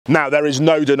Now, there is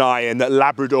no denying that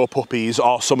Labrador puppies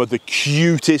are some of the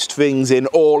cutest things in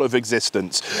all of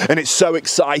existence. And it's so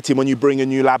exciting when you bring a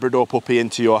new Labrador puppy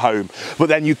into your home. But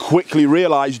then you quickly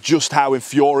realise just how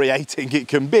infuriating it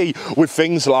can be with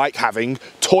things like having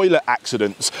toilet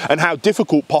accidents and how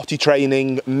difficult potty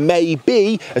training may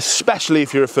be, especially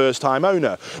if you're a first-time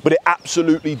owner. But it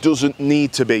absolutely doesn't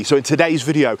need to be. So in today's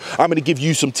video, I'm going to give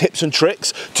you some tips and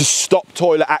tricks to stop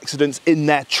toilet accidents in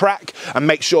their track and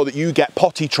make sure that you get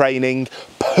potty training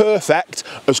perfect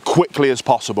as quickly as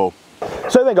possible.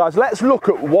 So then guys, let's look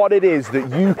at what it is that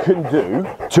you can do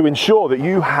to ensure that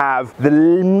you have the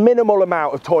minimal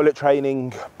amount of toilet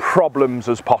training problems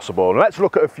as possible. And let's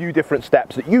look at a few different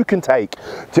steps that you can take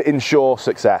to ensure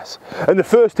success. And the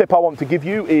first tip I want to give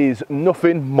you is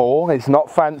nothing more. It's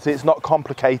not fancy, it's not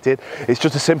complicated. It's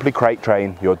just to simply crate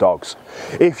train your dogs.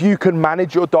 If you can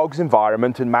manage your dog's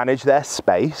environment and manage their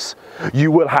space,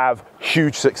 you will have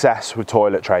huge success with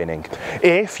toilet training.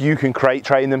 If you can crate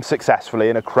train them successfully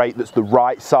in a crate that's the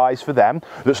right size for them,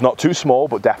 that's not too small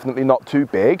but definitely not too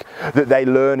big, that they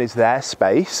learn is their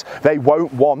space, they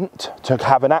won't want to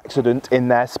have an accident in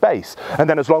their space. And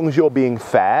then as long as you're being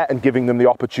fair and giving them the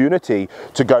opportunity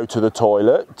to go to the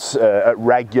toilet at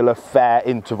regular fair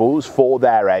intervals for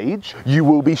their age, you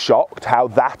will be shocked how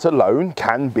that alone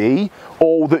can be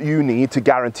all that you need to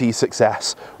guarantee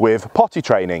success with potty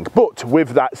training. But with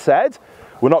that said,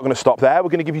 we're not going to stop there. We're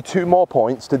going to give you 2 more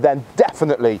points to then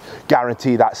definitely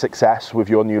guarantee that success with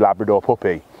your new Labrador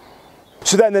puppy.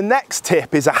 So then the next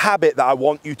tip is a habit that I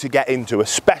want you to get into,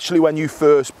 especially when you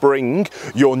first bring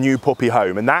your new puppy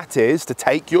home, and that is to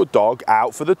take your dog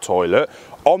out for the toilet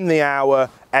on the hour,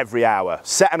 every hour.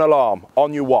 Set an alarm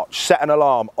on your watch, set an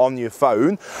alarm on your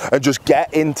phone, and just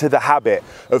get into the habit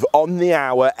of on the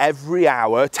hour, every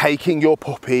hour, taking your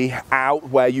puppy out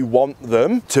where you want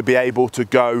them to be able to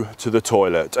go to the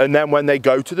toilet. And then when they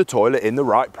go to the toilet in the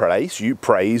right place, you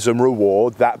praise and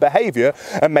reward that behavior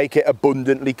and make it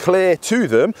abundantly clear to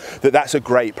them that that's a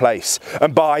great place.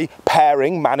 And by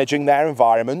pairing, managing their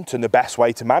environment, and the best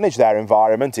way to manage their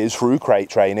environment is through crate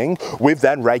training with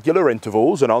then regular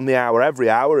intervals, and on the hour, every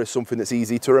hour is something that's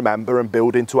easy to remember and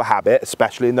build into a habit,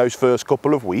 especially in those first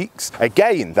couple of weeks.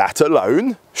 Again, that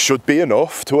alone should be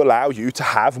enough to allow you to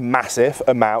have massive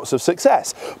amounts of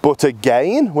success. But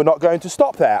again, we're not going to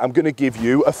stop there. I'm going to give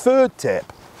you a third tip.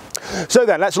 So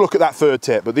then let's look at that third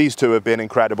tip, but these 2 have been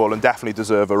incredible and definitely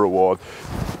deserve a reward.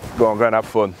 Go on, go and have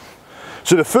fun.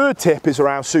 So the third tip is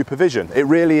around supervision. It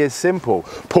really is simple.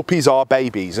 Puppies are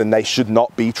babies and they should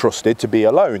not be trusted to be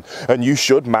alone. And you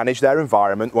should manage their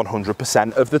environment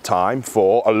 100% of the time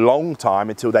for a long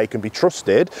time until they can be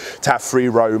trusted to have free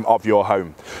roam of your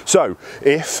home. So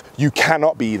if you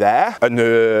cannot be there and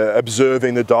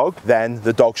observing the dog, then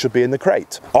the dog should be in the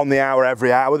crate. On the hour,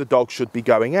 every hour, the dog should be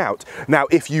going out. Now,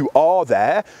 if you are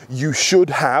there, you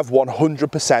should have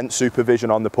 100%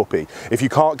 supervision on the puppy. If you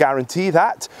can't guarantee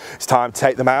that, it's time to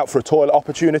take them out for a toilet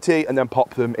opportunity and then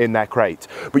pop them in their crate.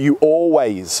 But you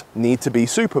always need to be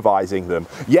supervising them.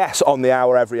 Yes, on the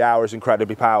hour, every hour is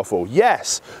incredibly powerful.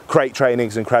 Yes, crate training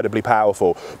is incredibly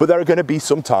powerful. But there are going to be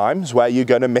some times where you're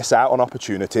going to miss out on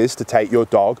opportunities to take your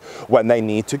dog when they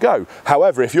need to go.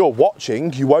 However, if you're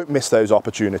watching, you won't miss those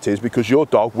opportunities because your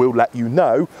dog will let you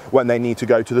know when they need to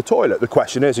go to the toilet. The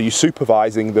question is, are you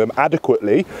supervising them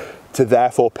adequately to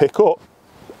therefore pick up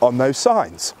on those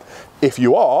signs? If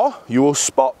you are, you will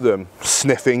spot them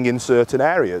sniffing in certain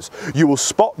areas. You will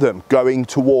spot them going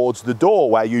towards the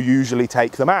door where you usually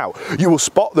take them out. You will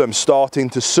spot them starting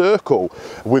to circle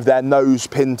with their nose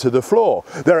pinned to the floor.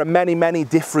 There are many, many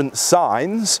different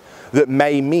signs that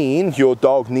may mean your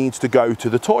dog needs to go to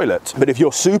the toilet. But if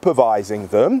you're supervising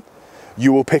them,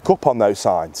 you will pick up on those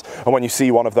signs. And when you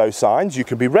see one of those signs, you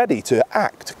can be ready to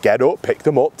act. Get up, pick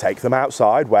them up, take them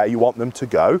outside where you want them to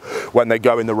go. When they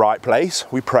go in the right place,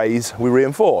 we praise, we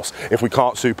reinforce. If we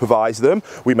can't supervise them,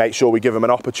 we make sure we give them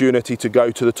an opportunity to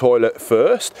go to the toilet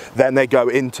first. Then they go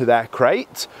into their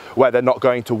crate where they're not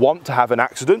going to want to have an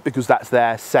accident because that's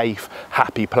their safe,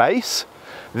 happy place.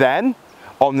 Then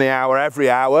on the hour, every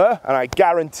hour, and I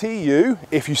guarantee you,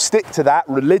 if you stick to that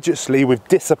religiously with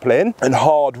discipline and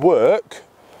hard work,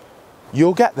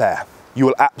 you'll get there. You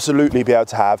will absolutely be able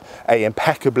to have an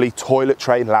impeccably toilet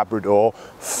trained Labrador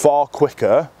far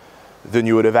quicker than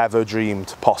you would have ever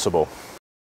dreamed possible.